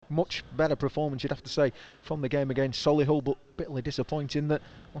much better performance, you'd have to say, from the game against Solihull, but bitterly disappointing that,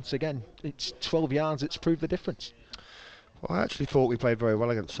 once again, it's 12 yards that's proved the difference. Well, I actually thought we played very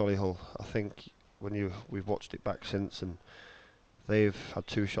well against Solihull. I think we've watched it back since, and they've had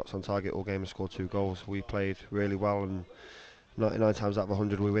 2 shots on target all game and scored 2 goals. We played really well, and 99 times out of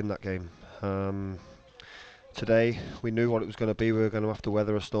 100 we win that game. Today we knew what it was going to be. We were going to have to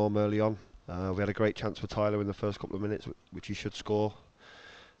weather a storm early on. We had a great chance for Tyler in the first couple of minutes, which he should score.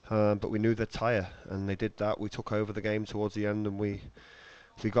 But we knew they'd tire, and they did that. We took over the game towards the end, and we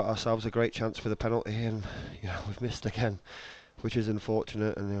got ourselves a great chance for the penalty, and we've missed again, which is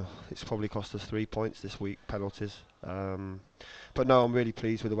unfortunate, and it's probably cost us 3 points this week, penalties. But no, I'm really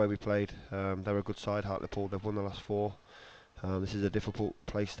pleased with the way we played. They're a good side, Hartlepool. They've won the last 4. This is a difficult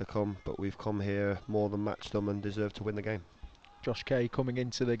place to come, but we've come here more than matched them and deserve to win the game. Josh Kay coming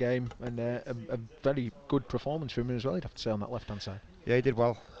into the game, and a very good performance from him as well, you'd have to say, on that left-hand side. Yeah, he did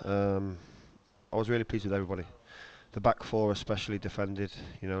well. I was really pleased with everybody. The back 4 especially defended,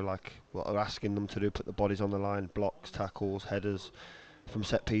 like what we're asking them to do, put the bodies on the line, blocks, tackles, headers. From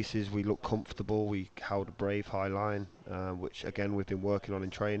set pieces, we looked comfortable. We held a brave high line, which again we've been working on in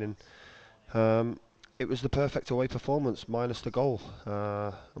training. It was the perfect away performance, minus the goal.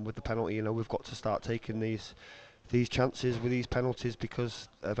 And with the penalty, we've got to start taking these chances with these penalties, because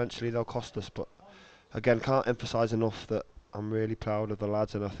eventually they'll cost us. But again, can't emphasise enough that I'm really proud of the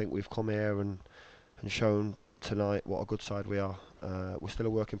lads, and I think we've come here and shown tonight what a good side we are. We're still a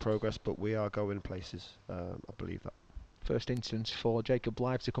work in progress, but we are going places. I believe that. First instance for Jacob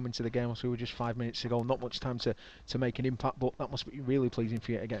Blythe to come into the game, so we were just 5 minutes ago. Not much time to make an impact, but that must be really pleasing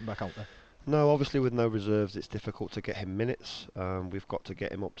for you to get him back out there. No, obviously with no reserves, it's difficult to get him minutes. We've got to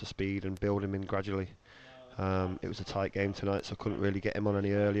get him up to speed and build him in gradually. It was a tight game tonight, so I couldn't really get him on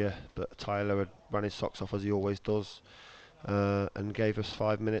any earlier, but Tyler had run his socks off as he always does, and gave us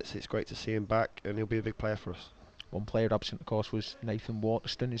 5 minutes. It's great to see him back, and he'll be a big player for us. One player absent, of course, was Nathan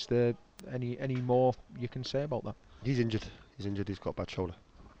Waterston. Is there any more you can say about that? He's injured. He's got a bad shoulder.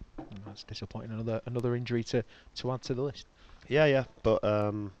 That's disappointing. Another injury to add to the list. Yeah, but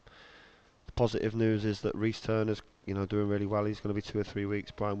the positive news is that Reece Turner's doing really well. He's going to be 2 or 3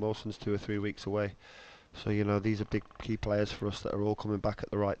 weeks. Brian Wilson's 2 or 3 weeks away. So these are big key players for us that are all coming back at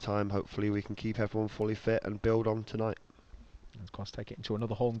the right time. Hopefully we can keep everyone fully fit and build on tonight. And of course, take it into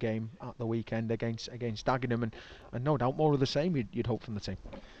another home game at the weekend against Dagenham, and no doubt more of the same you'd hope from the team.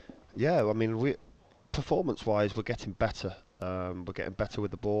 Yeah, I mean, performance-wise, we're getting better. We're getting better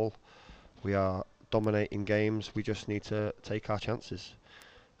with the ball. We are dominating games. We just need to take our chances.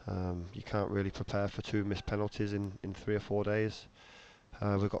 You can't really prepare for 2 missed penalties in 3 or 4 days.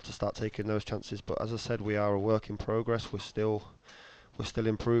 We've got to start taking those chances. But as I said, we are a work in progress. We're still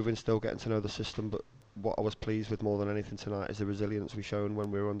improving, still getting to know the system. But what I was pleased with more than anything tonight is the resilience we've shown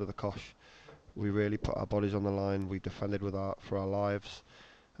when we were under the cosh. We really put our bodies on the line. We defended for our lives.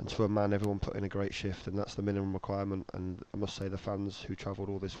 And to a man, everyone put in a great shift, and that's the minimum requirement. And I must say the fans who travelled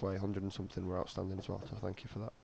all this way, 100 and something, were outstanding as well. So thank you for that.